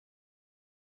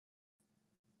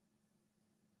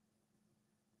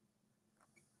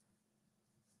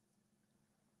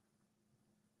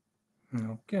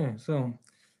Okay, so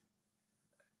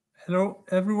hello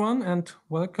everyone and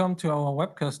welcome to our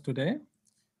webcast today.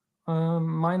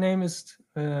 My name is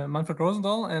Manfred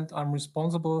Rosendahl and I'm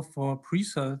responsible for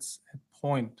pre-sales at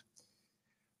Point.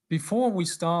 Before we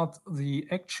start the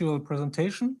actual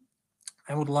presentation,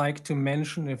 I would like to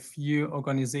mention a few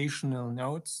organizational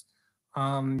notes.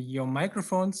 Your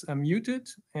microphones are muted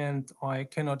and I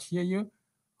cannot hear you.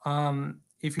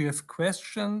 If you have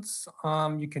questions,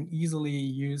 you can easily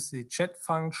use the chat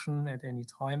function at any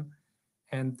time.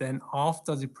 And then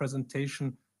after the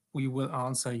presentation, we will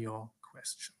answer your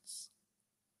questions.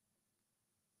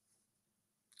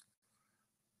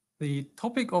 The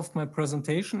topic of my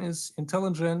presentation is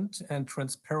intelligent and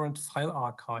transparent file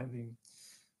archiving.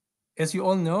 As you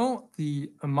all know,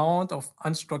 the amount of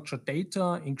unstructured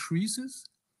data increases.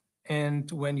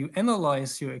 And when you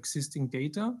analyze your existing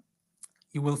data,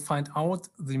 you will find out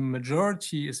the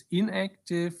majority is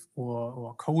inactive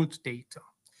or cold data.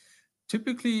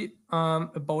 Typically,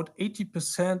 about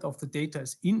 80% of the data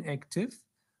is inactive,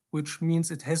 which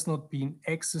means it has not been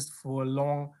accessed for a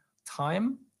long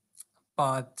time,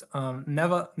 but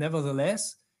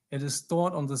nevertheless, it is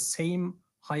stored on the same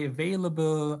high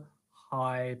available,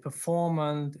 high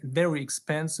performant, very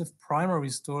expensive primary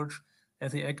storage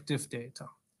as the active data.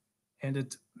 And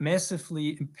it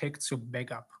massively impacts your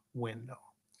backup window.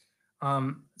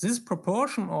 This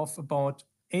proportion of about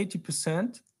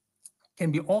 80%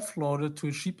 can be offloaded to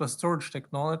a cheaper storage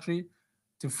technology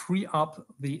to free up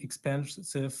the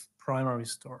expensive primary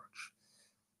storage.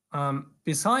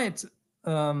 Besides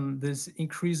this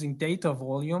increasing data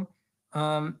volume,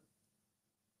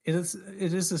 it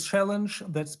is a challenge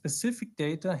that specific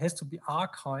data has to be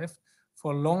archived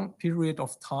for a long period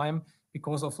of time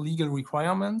because of legal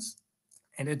requirements,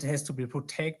 and it has to be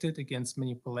protected against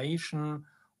manipulation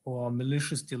or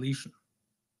malicious deletion.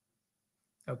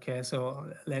 Okay,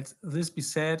 so let this be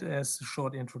said as a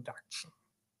short introduction.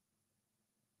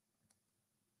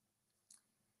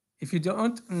 If you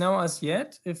don't know us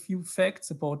yet, a few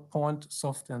facts about Point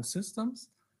Software and Systems.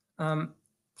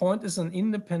 Point is an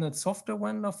independent software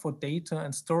vendor for data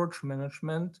and storage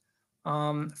management,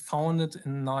 founded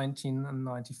in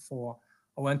 1994.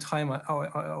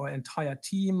 Our entire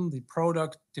team, the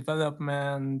product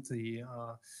development, the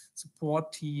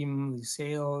support team, the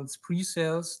sales,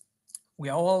 pre-sales, we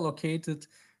are all located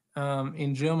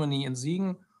in Germany in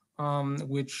Siegen,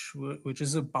 which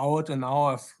is about an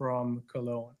hour from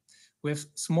Cologne. We have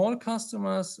small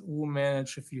customers who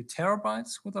manage a few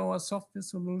terabytes with our software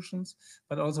solutions,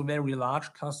 but also very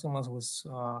large customers with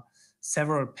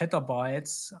several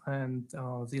petabytes, and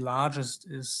the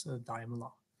largest is Daimler.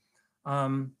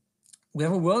 We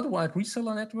have a worldwide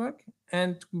reseller network,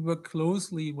 and we work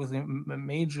closely with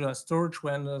major storage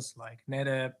vendors like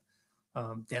NetApp,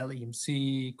 Dell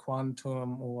EMC,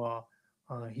 Quantum, or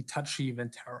Hitachi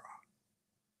Vantara.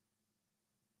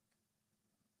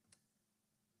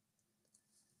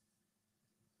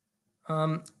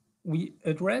 We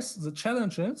address the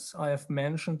challenges I have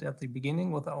mentioned at the beginning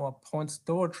with our Point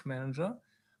Storage Manager,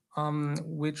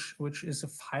 which is a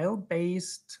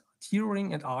file-based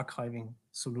tiering and archiving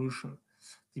solution.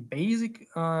 The basic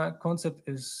concept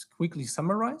is quickly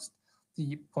summarized.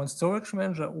 The Point Storage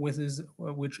Manager,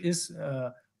 which is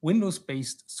a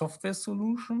Windows-based software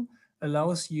solution,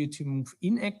 allows you to move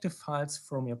inactive files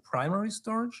from your primary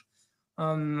storage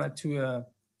to a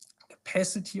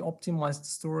capacity-optimized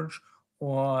storage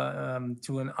or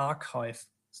to an archive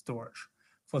storage.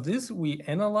 For this, we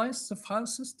analyze the file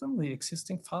system, the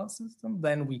existing file system,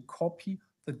 then we copy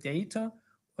the data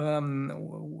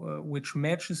which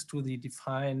matches to the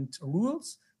defined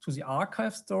rules to the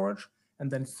archive storage, and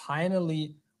then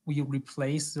finally we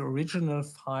replace the original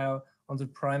file on the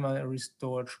primary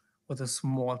storage with a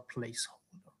small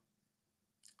placeholder.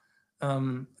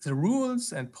 The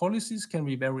rules and policies can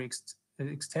be very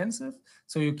extensive,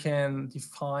 so you can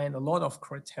define a lot of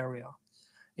criteria.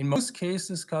 In most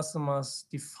cases, customers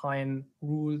define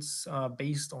rules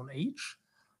based on age.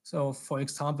 So, for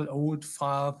example, old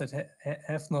files that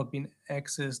have not been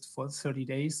accessed for 30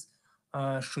 days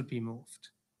should be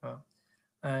moved.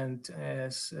 And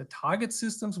as target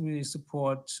systems, we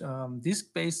support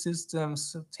disk-based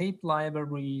systems, tape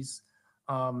libraries,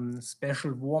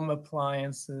 special warm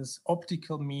appliances,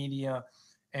 optical media,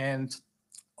 and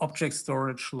object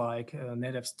storage like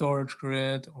NetApp Storage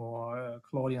Grid or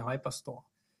Cloudian Hyperstore.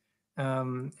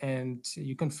 And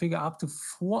you can figure up to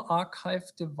 4 archive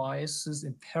devices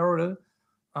in parallel,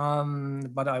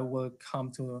 but I will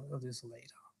come to this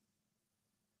later.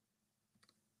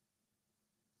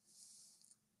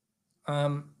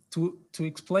 To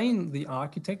explain the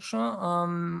architecture,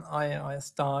 I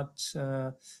start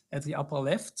at the upper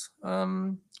left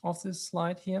of this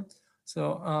slide here.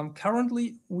 So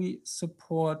currently we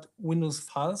support Windows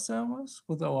file servers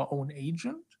with our own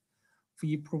agent.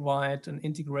 We provide an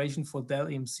integration for Dell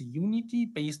EMC Unity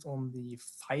based on the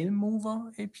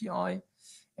FileMover API.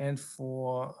 And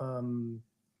for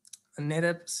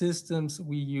NetApp systems,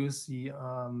 we use the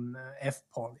F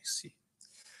policy.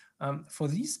 For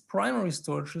these primary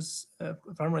storage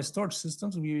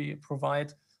systems, we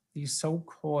provide the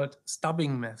so-called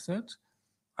stubbing method,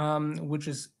 which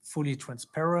is fully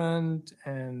transparent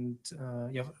and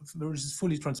which is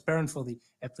fully transparent for the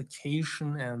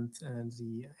application and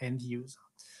the end user.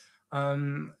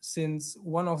 Since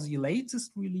one of the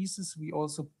latest releases, we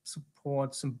also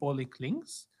support symbolic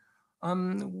links,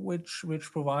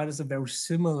 which provide us a very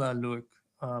similar look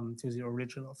to the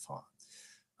original file.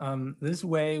 This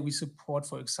way, we support,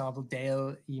 for example,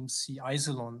 Dell EMC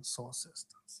Isilon source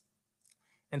systems.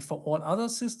 And for all other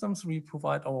systems, we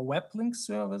provide our web link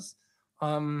service,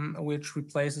 which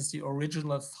replaces the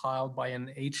original file by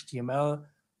an HTML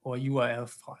or URL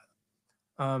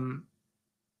file.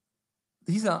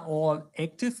 These are all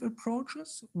active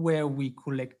approaches where we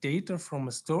collect data from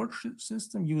a storage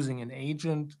system using an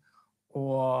agent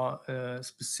or a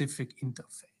specific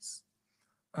interface.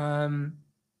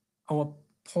 Our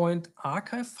point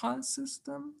archive file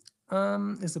system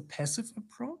is a passive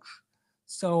approach.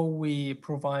 So we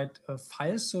provide a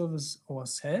file service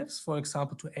ourselves, for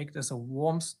example, to act as a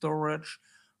warm storage,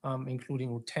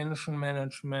 including retention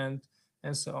management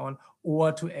and so on,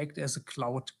 or to act as a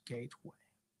cloud gateway.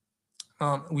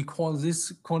 We call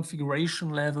this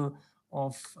configuration level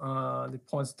of the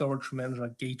point storage manager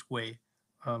gateway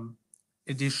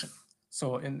edition.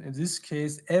 So in this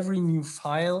case, every new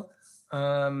file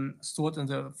stored in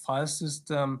the file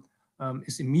system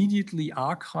is immediately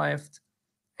archived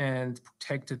and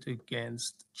protected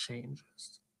against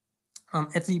changes.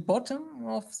 At the bottom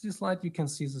of the slide, you can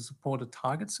see the supported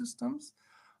target systems.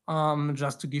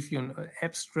 Just to give you an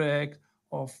abstract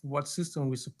of what system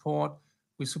we support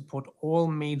all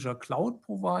major cloud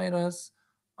providers,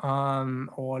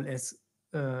 all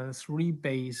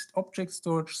S3-based object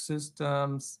storage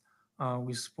systems.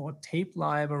 We support tape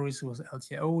libraries with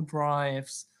LTO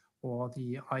drives or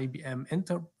the IBM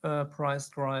Enterprise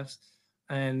drives,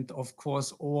 and of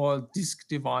course all disk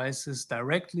devices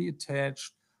directly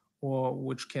attached or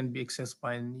which can be accessed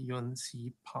by an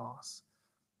UNC pass.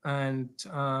 And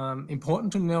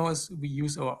important to know is we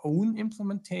use our own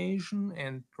implementation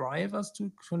and drivers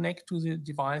to connect to the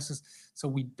devices, so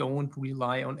we don't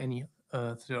rely on any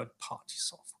third-party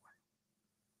software.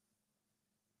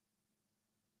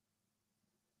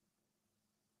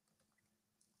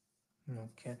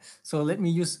 Okay, so let me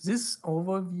use this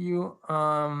overview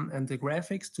and the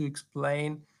graphics to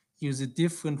explain you the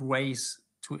different ways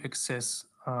to access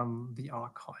the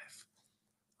archive.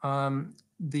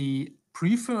 The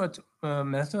preferred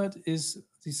method is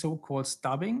the so-called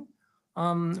stubbing,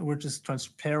 which is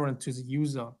transparent to the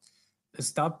user. A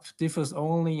stub differs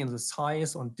only in the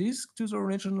size on disk to the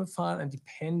original file, and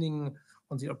depending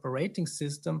on the operating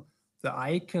system, the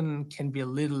icon can be a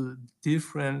little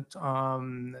different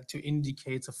to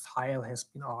indicate the file has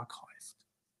been archived.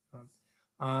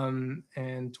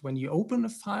 And when you open a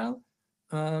file,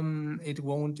 it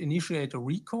won't initiate a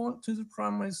recall to the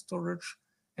primary storage,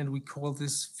 and we call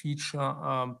this feature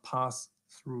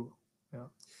pass-through. Yeah.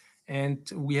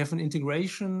 And we have an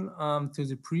integration to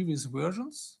the previous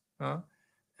versions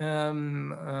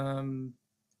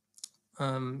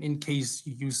in case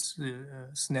you use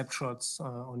snapshots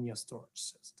on your storage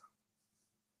system.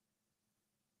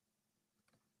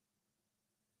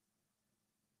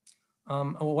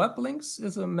 Our web links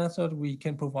is a method we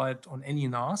can provide on any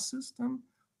NAS system.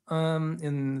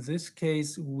 In this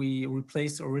case, we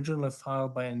replace the original file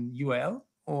by an URL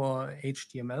or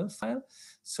HTML file.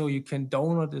 So you can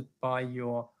download it by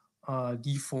your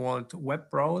default web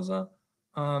browser.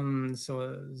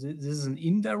 So this is an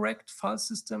indirect file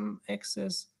system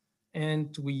access,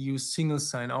 and we use single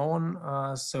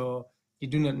sign-on, so you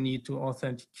do not need to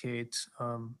authenticate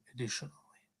additionally.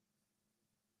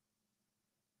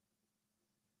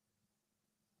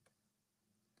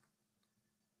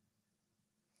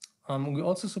 We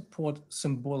also support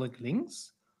symbolic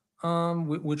links,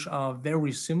 which are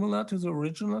very similar to the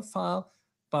original file,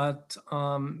 but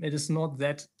it is not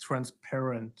that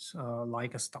transparent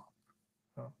like a stub.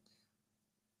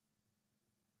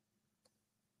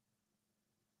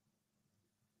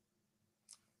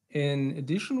 In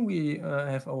addition, we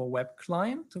have our web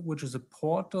client, which is a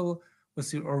portal with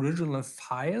the original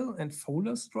file and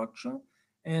folder structure.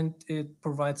 and it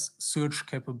provides search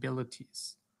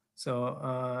capabilities. So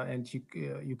and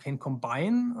you can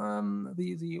combine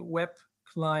the web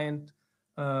client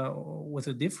with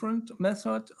a different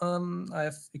method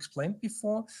I've explained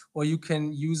before, or you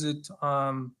can use it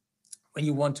when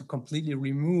you want to completely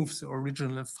remove the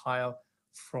original file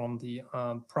from the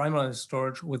primary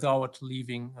storage without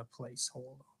leaving a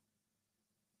placeholder.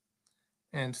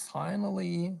 And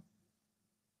finally,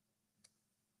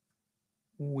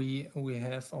 we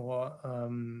have our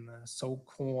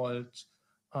so-called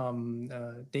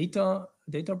data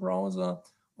browser.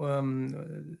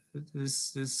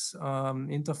 This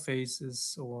interface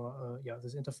is,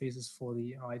 this interface is for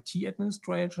the IT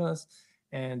administrators,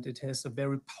 and it has a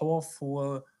very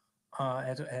powerful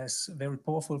it has very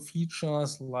powerful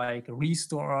features like a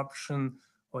restore option,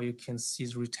 or you can see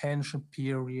the retention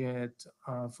period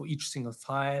for each single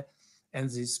file and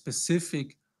the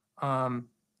specific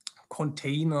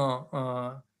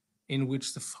container in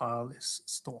which the file is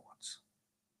stored.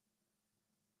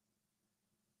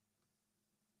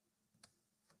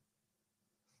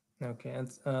 Okay, and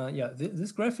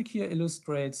this graphic here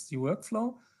illustrates the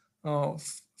workflow.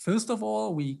 First of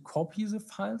all, we copy the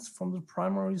files from the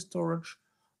primary storage,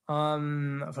 or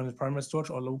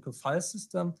local file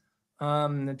system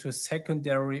to a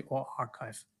secondary or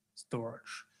archive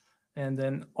storage. And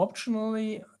then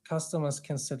optionally, customers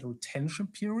can set a retention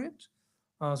period,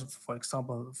 so for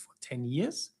example, for 10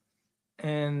 years.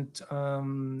 And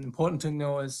important to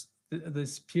know is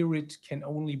this period can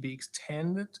only be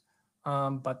extended,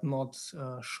 but not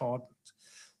shortened.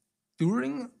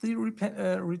 During the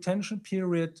retention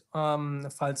period,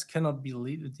 files cannot be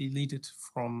deleted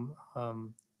from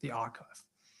the archive.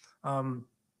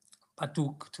 But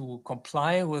to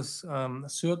comply with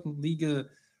certain legal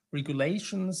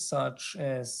regulations, such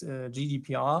as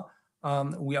GDPR,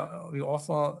 we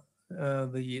offer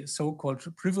the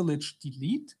so-called privilege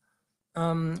delete,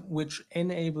 which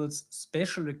enables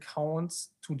special accounts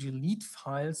to delete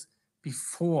files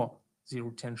before the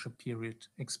retention period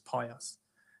expires.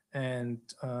 And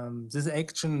this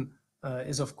action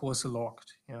is, of course,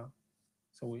 logged. Yeah,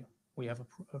 so we have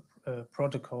a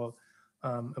protocol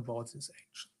about this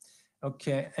action.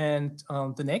 Okay, and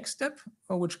the next step,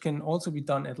 which can also be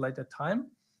done at later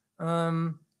time,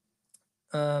 the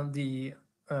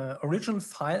original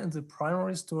file in the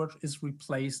primary storage is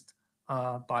replaced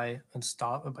by a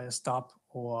stub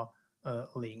or a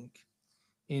link.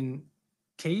 In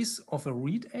case of a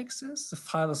read access, the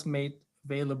file is made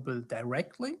available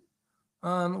directly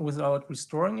without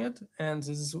restoring it, and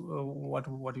this is what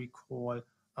we call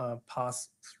pass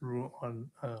through on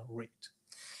read.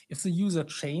 If the user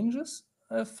changes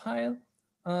a file,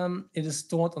 it is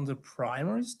stored on the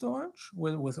primary storage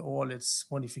with all its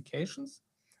modifications.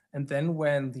 And then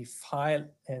when the file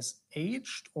has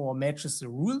aged or matches the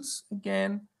rules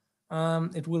again,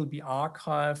 it will be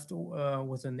archived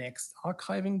with the next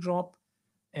archiving job,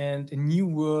 and a new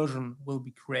version will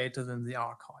be created in the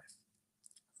archive.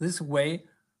 This way,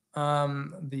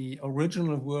 the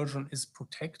original version is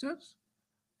protected,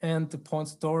 and the point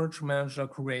storage manager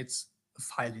creates a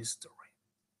file history.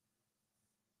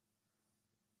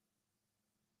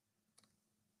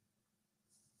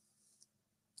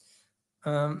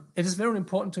 It is very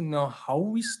important to know how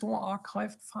we store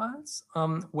archived files.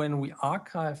 When we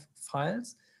archive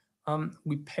files,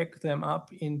 we pack them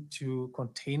up into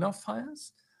container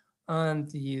files,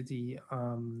 and the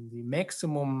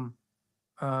maximum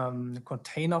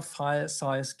container file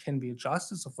size can be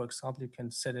adjusted. So, for example, you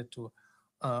can set it to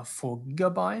 4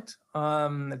 gigabyte,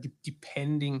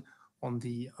 depending on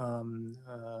the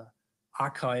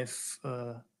archive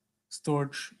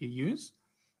storage you use.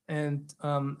 And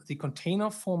the container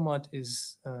format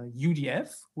is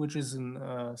UDF, which is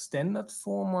a standard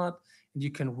format, and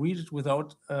you can read it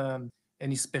without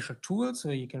any special tools. So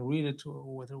you can read it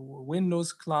with a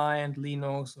Windows client,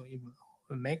 Linux, or even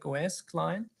a Mac OS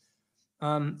client.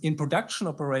 In production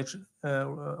operation,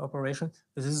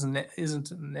 this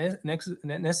isn't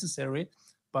necessary,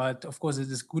 but of course it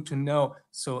is good to know,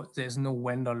 so there's no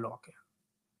vendor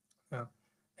lock-in.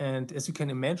 And as you can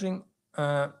imagine,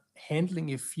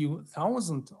 handling a few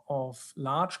thousand of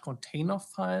large container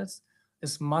files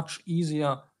is much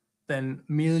easier than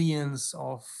millions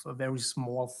of very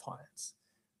small files.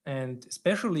 And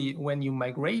especially when you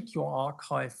migrate your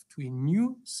archive to a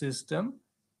new system,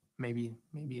 maybe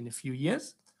in a few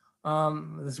years,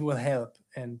 this will help.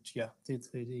 And yeah,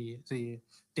 the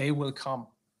day will come.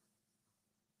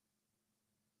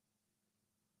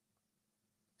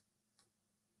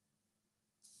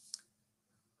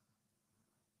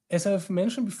 As I've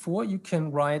mentioned before, you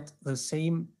can write the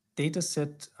same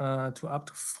dataset to up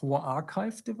to 4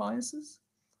 archive devices.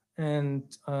 And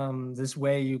this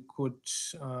way you could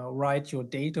write your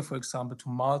data, for example, to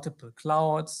multiple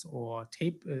clouds or a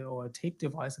tape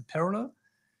device in parallel.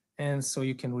 And so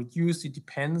you can reduce the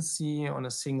dependency on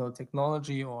a single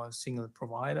technology or a single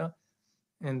provider.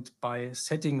 And by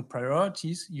setting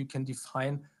priorities, you can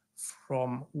define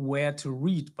from where to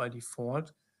read by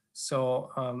default. So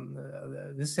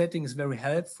this setting is very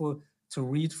helpful to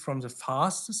read from the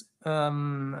fastest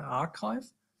archive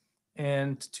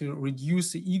and to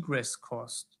reduce the egress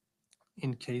cost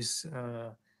in case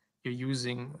you're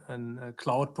using a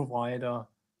cloud provider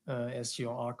as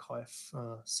your archive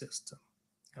system.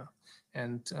 Yeah.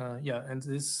 And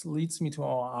this leads me to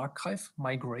our archive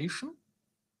migration.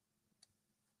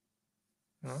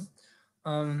 Yeah.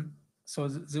 So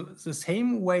the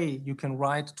same way you can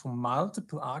write to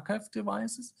multiple archive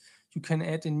devices, you can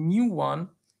add a new one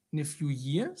in a few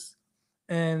years,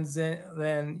 and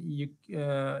then you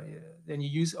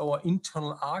use our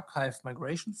internal archive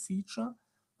migration feature.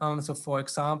 So for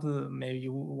example, maybe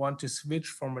you want to switch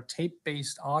from a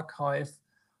tape-based archive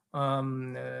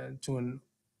to an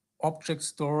object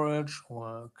storage or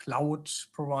a cloud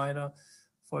provider,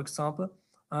 for example.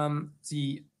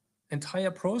 The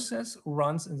entire process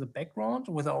runs in the background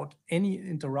without any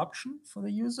interruption for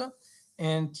the user.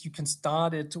 And you can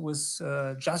start it with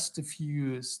just a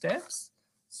few steps.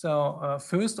 So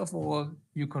first of all,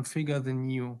 you configure the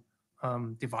new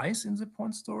device in the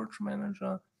point storage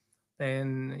manager.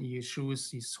 Then you choose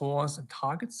the source and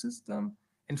target system.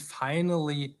 And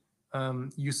finally,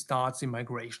 you start the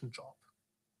migration job.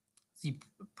 The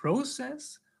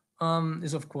process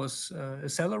is, of course,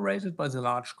 accelerated by the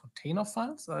large container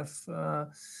files I've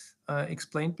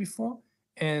explained before.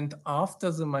 And after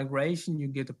the migration, you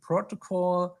get a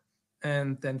protocol,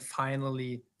 and then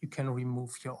finally you can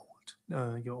remove your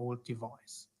old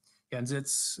device. Yeah, and that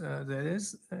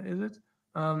is it.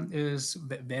 Is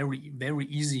very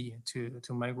easy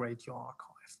to migrate your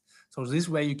archive. So this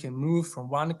way you can move from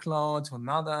one cloud to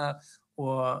another,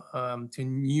 or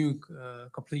to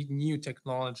complete new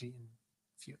technology in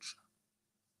future.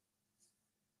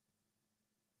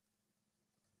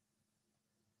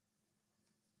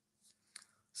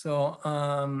 So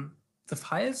the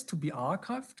files to be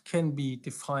archived can be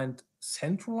defined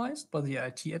centralized by the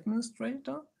IT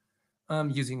administrator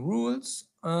using rules,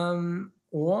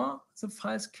 or the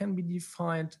files can be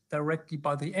defined directly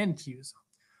by the end user.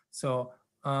 So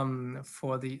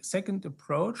for the second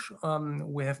approach,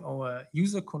 we have our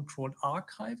user-controlled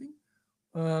archiving.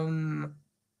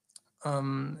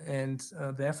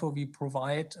 Therefore, we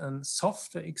provide a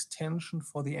software extension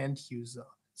for the end user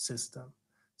system.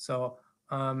 So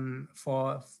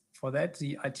for that,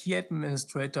 the IT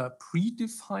administrator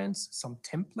predefines some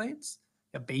templates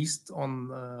based on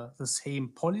the same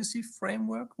policy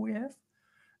framework we have.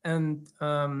 And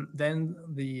then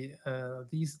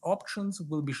these options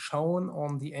will be shown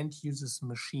on the end user's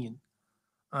machine.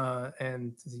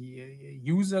 And the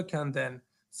user can then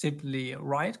simply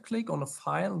right-click on a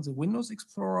file in the Windows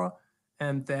Explorer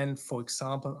and then, for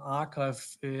example, archive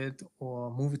it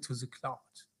or move it to the cloud,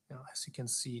 as you can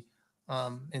see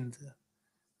in the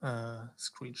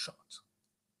screenshot.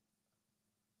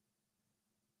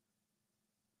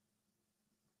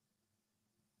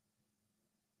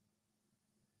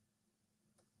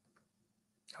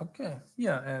 Okay,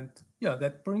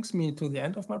 that brings me to the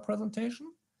end of my presentation.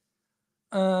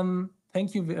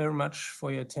 Thank you very much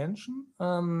for your attention.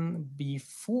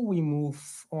 Before we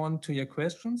move on to your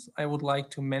questions, I would like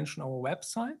to mention our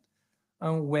website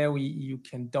where you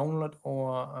can download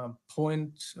our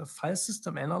point file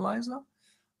system analyzer,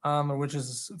 which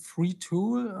is a free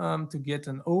tool to get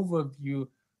an overview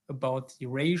about the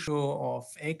ratio of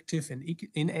active and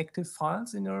inactive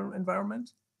files in your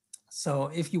environment.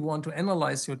 So if you want to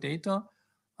analyze your data,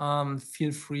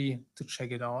 feel free to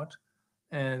check it out.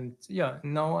 And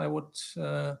now I would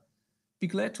be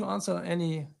glad to answer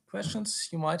any questions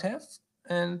you might have.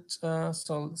 And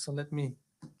so let me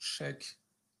check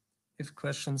if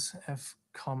questions have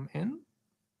come in.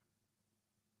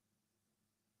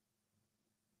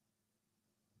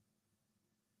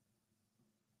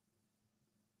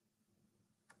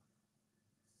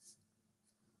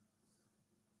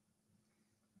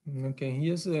 Okay,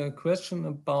 here's a question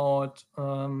about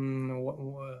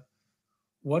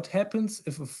what happens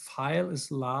if a file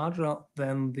is larger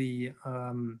than the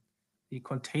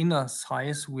container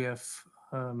size we have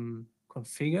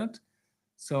configured.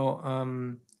 So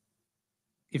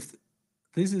if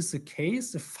this is the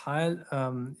case, the file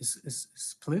is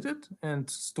splitted and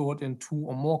stored in 2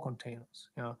 or more containers.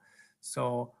 Yeah.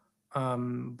 So,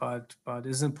 but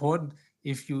it's important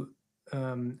if you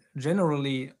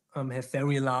generally have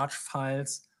very large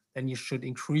files, then you should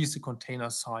increase the container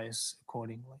size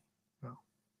accordingly.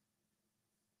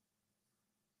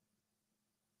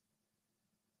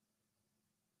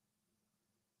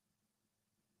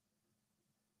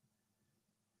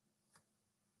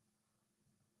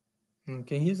 Yeah.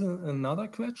 Okay, here's another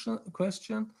question.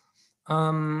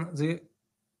 The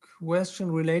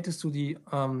question related to the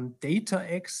data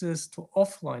access to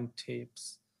offline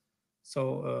tapes.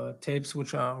 So tapes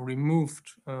which are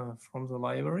removed from the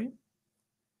library.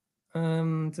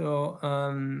 Our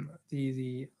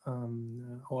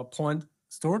point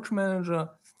storage manager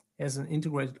has an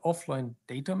integrated offline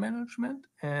data management,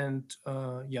 and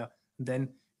yeah, then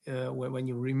when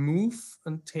you remove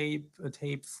a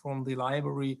tape from the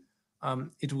library,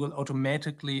 it will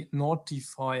automatically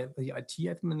notify the IT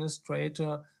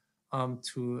administrator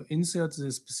to insert the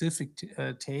specific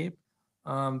tape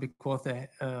because there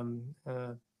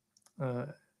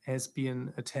has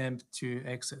been attempt to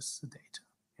access the data.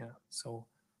 Yeah, so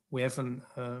we have an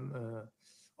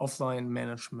offline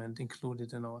management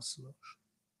included in our solution.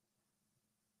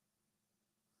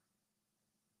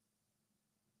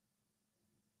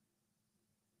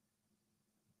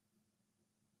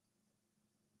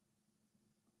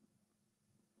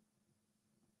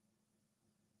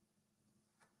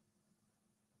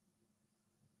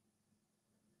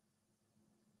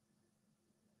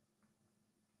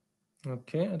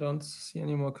 Okay, I don't see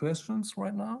any more questions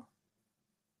right now.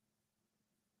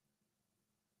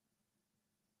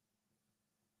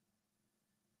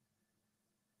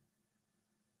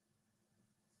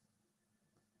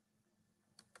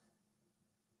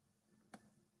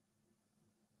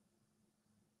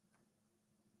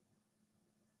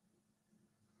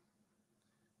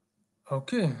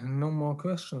 Okay, no more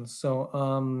questions. So,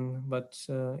 but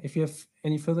if you have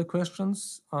any further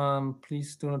questions,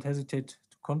 please do not hesitate to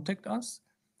contact us.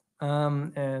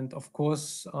 And of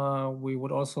course, we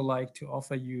would also like to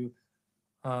offer you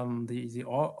the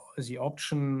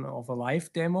option of a live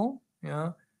demo.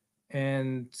 Yeah,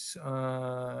 and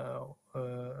of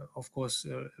course,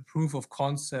 a proof of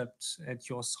concept at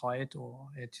your site or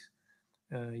at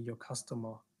your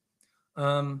customer.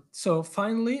 So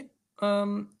finally,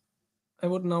 I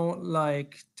would now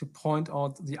like to point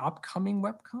out the upcoming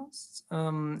webcasts.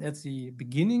 At the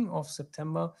beginning of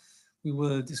September, we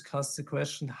will discuss the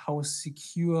question, how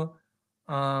secure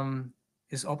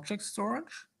is object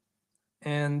storage?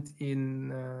 And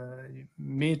in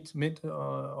mid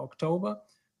October,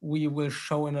 we will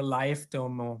show in a live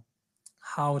demo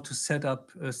how to set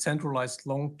up a centralized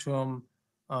long-term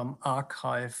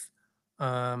archive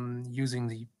using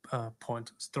the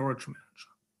point storage manager.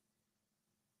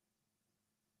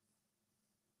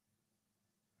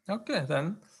 Okay,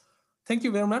 then thank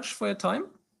you very much for your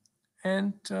time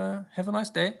and have a nice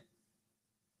day.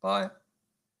 Bye.